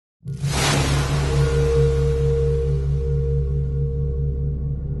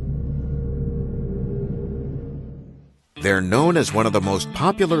They're known as one of the most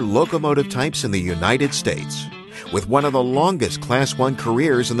popular locomotive types in the United States, with one of the longest Class 1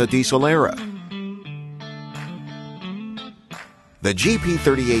 careers in the diesel era. The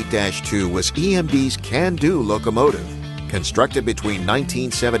GP38-2 was EMD's can-do locomotive. Constructed between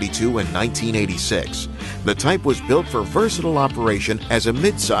 1972 and 1986, the type was built for versatile operation as a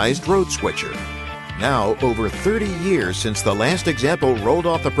mid-sized road switcher. Now, over 30 years since the last example rolled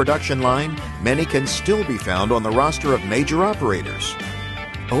off the production line, many can still be found on the roster of major operators.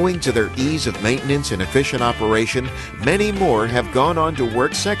 Owing to their ease of maintenance and efficient operation, many more have gone on to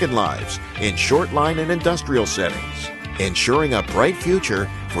work second lives in short line and industrial settings, ensuring a bright future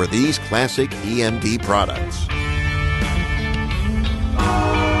for these classic EMD products.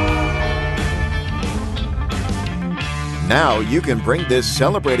 Now you can bring this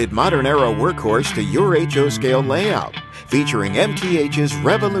celebrated modern-era workhorse to your HO scale layout, featuring MTH's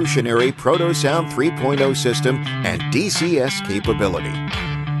revolutionary Proto-Sound 3.0 system and DCS capability.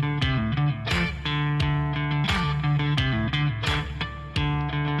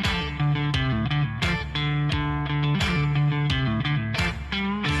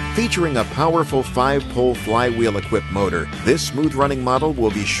 Featuring a powerful 5-pole flywheel-equipped motor, this smooth-running model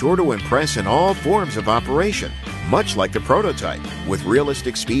will be sure to impress in all forms of operation, much like the prototype, with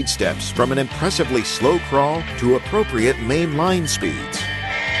realistic speed steps from an impressively slow crawl to appropriate main-line speeds.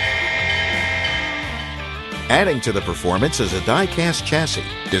 Adding to the performance is a die-cast chassis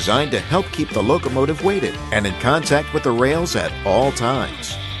designed to help keep the locomotive weighted and in contact with the rails at all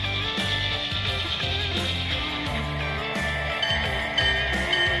times.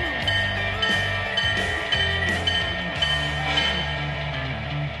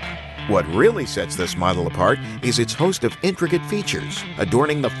 What really sets this model apart is its host of intricate features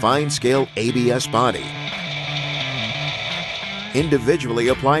adorning the fine-scale ABS body. Individually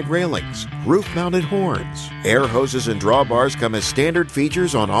applied railings, roof-mounted horns, air hoses and drawbars come as standard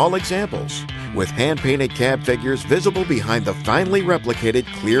features on all examples, with hand-painted cab figures visible behind the finely replicated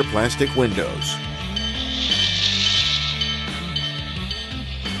clear plastic windows.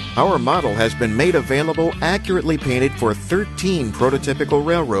 Our model has been made available accurately painted for 13 prototypical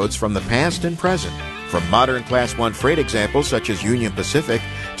railroads from the past and present, from modern Class 1 freight examples such as Union Pacific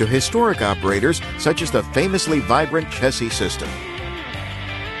to historic operators such as the famously vibrant chassis system.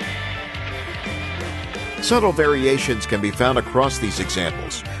 Subtle variations can be found across these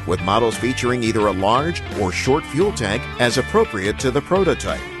examples, with models featuring either a large or short fuel tank as appropriate to the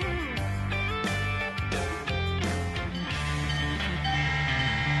prototype.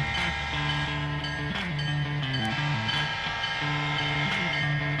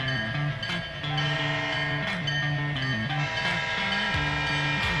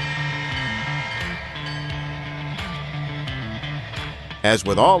 As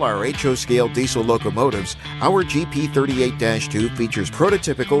with all our HO-scale diesel locomotives, our GP38-2 features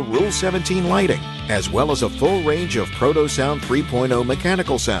prototypical Rule 17 lighting, as well as a full range of Proto-Sound 3.0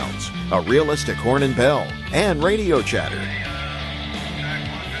 mechanical sounds, a realistic horn and bell, and radio chatter.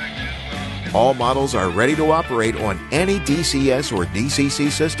 All models are ready to operate on any DCS or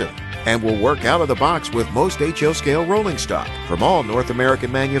DCC system, and will work out of the box with most HO-scale rolling stock from all North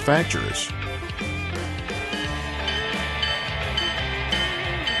American manufacturers.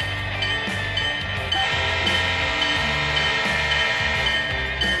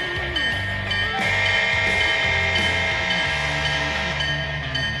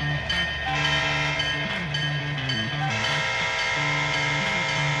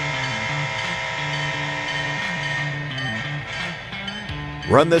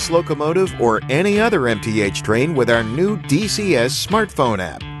 Run this locomotive or any other MTH train with our new DCS smartphone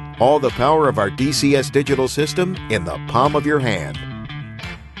app. All the power of our DCS digital system in the palm of your hand.